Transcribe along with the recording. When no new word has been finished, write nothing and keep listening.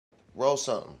roll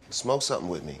something, smoke something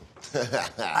with me.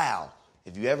 Wow.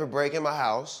 If you ever break in my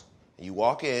house, and you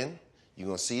walk in, you're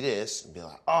gonna see this and be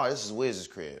like, oh, this is Wizz's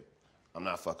crib. I'm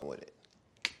not fucking with it.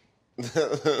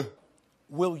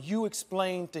 Will you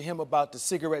explain to him about the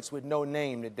cigarettes with no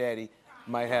name that Daddy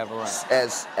might have around?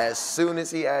 As soon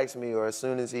as he asks me, or as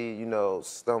soon as he, you know,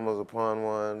 stumbles upon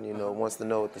one, you know, wants to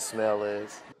know what the smell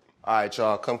is. All right,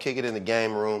 y'all, come kick it in the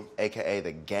game room, AKA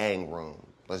the gang room.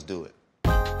 Let's do it.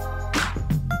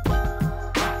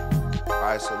 All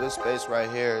right, so this space right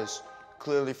here is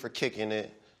clearly for kicking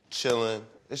it, chilling.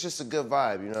 It's just a good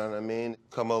vibe, you know what I mean?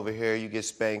 Come over here, you get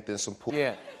spanked in some pool.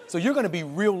 Yeah, so you're gonna be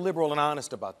real liberal and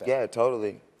honest about that. Yeah,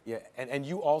 totally. Yeah, and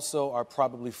you also are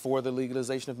probably for the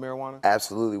legalization of marijuana?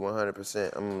 Absolutely,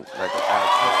 100%. I'm like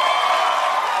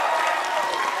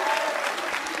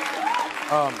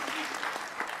an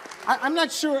I'm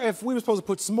not sure if we were supposed to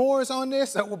put s'mores on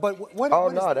this, but what? Oh,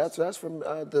 what no, is that's from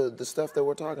the stuff that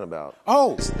we're talking about.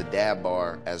 Oh. It's the dab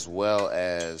bar as well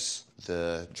as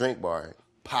the drink bar.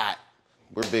 Pot.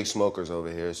 We're big smokers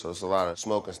over here, so it's a lot of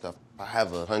smoking stuff. I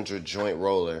have a 100-joint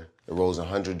roller. It rolls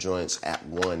 100 joints at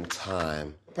one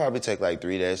time. It'll probably take like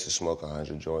 3 days to smoke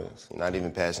 100 joints. Not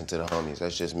even passing to the homies,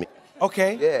 that's just me.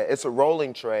 Okay. Yeah, it's a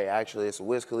rolling tray, actually. It's a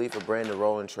Wiz Khalifa branded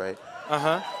rolling tray.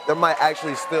 Uh-huh. There might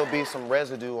actually still be some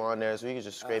residue on there, so you can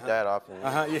just scrape that off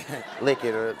and yeah. lick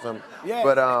it or something. Yeah.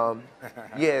 But,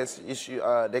 yes,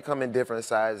 they come in different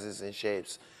sizes and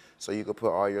shapes, so you can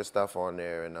put all your stuff on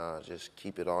there and just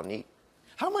keep it all neat.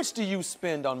 How much do you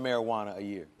spend on marijuana a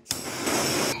year?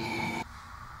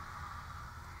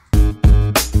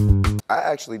 I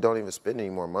actually don't even spend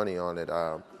any more money on it.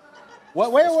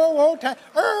 What? Whoa.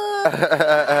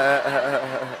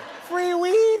 Free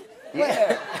weed?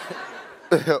 Yeah.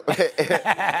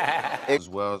 As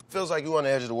well. It feels like you're on the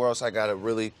edge of the world, so I got a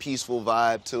really peaceful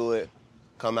vibe to it.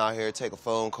 Come out here, take a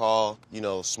phone call, you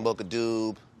know, smoke a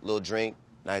doob, little drink,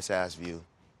 nice ass view.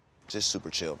 Just super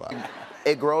chill vibe.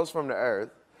 It grows from the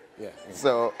earth. Yeah.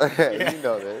 So, you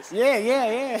know this.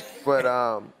 Yeah. But,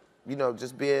 you know,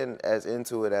 just being as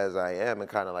into it as I am and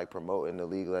kind of like promoting the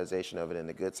legalization of it and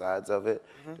the good sides of it,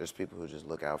 there's people who just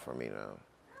look out for me now.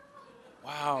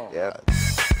 Wow. Yeah.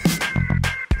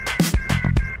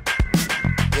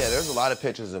 Yeah, there's a lot of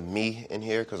pictures of me in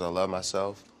here because I love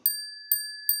myself.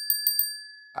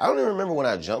 I don't even remember when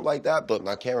I jumped like that, but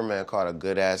my cameraman caught a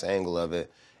good-ass angle of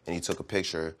it, and he took a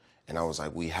picture, and I was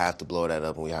like, we have to blow that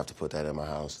up, and we have to put that in my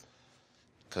house.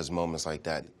 Because moments like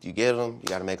that, you get them, you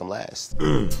got to make them last.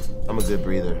 I'm a good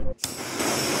breather.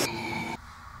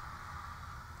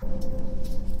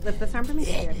 Lift this arm for me.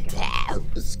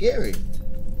 It's scary.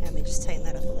 Let me just tighten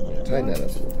that up a little bit. Tighten that up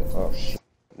a little bit. Oh, shit.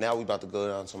 Now we about to go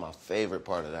down to my favorite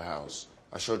part of the house.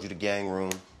 I showed you the gang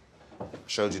room,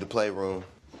 showed you the playroom,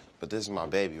 but this is my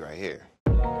baby right here.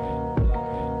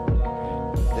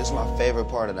 This is my favorite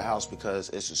part of the house because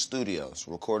it's a studio. It's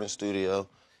a recording studio,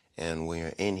 and when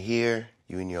you're in here,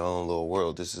 you're in your own little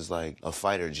world. This is like a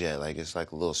fighter jet, like it's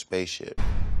like a little spaceship.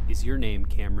 Is your name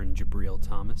Cameron Jabril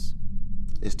Thomas?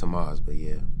 It's Tamaz, but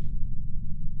yeah.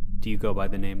 Do you go by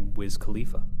the name Wiz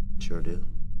Khalifa? Sure do.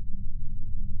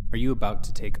 Are you about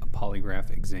to take a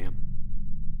polygraph exam?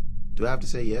 Do I have to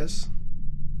say yes?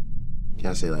 Can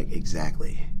I say like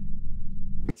exactly?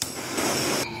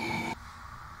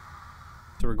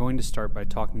 So we're going to start by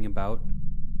talking about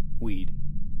weed.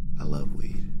 I love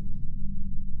weed.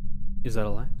 Is that a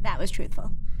lie? That was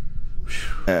truthful.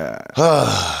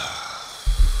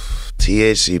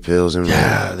 THC pills and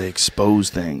yeah, they expose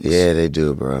things. Yeah, they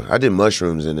do, bro. I did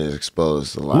mushrooms and it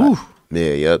exposed a lot. Ooh.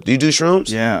 Yeah, yep. Do you do shrooms?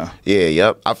 Yeah. Yeah,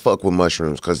 yep. I fuck with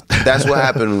mushrooms because that's what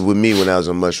happened with me when I was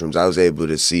on mushrooms. I was able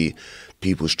to see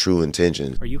people's true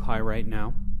intentions. Are you high right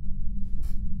now?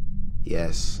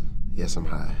 Yes. Yes, I'm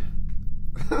high.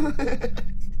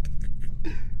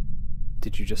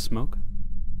 Did you just smoke?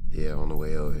 Yeah, on the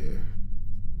way over here.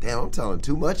 Damn, I'm telling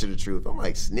too much of the truth. I'm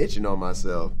like snitching on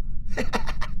myself.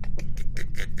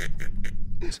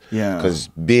 Yeah. Because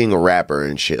being a rapper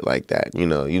and shit like that, you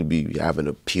know, you'd be having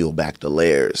to peel back the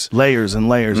layers. Layers and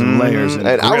layers and layers. And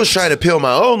I was trying to peel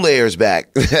my own layers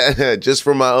back just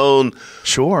for my own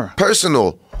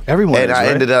personal. Everyone and is, I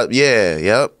right? ended up,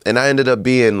 and I ended up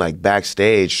being like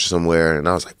backstage somewhere and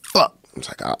I was like, fuck. I was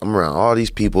like, I'm around all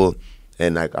these people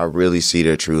and like I really see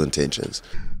their true intentions.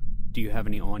 Do you have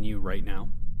any on you right now?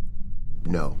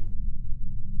 No.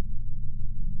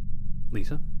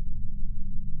 Lisa?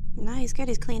 No, he's good.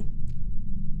 He's clean.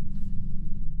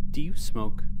 Do you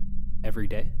smoke every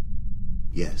day?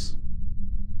 Yes.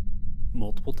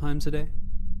 Multiple times a day?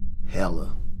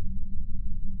 Hella.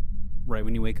 Right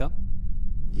when you wake up?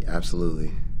 Yeah,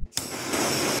 absolutely.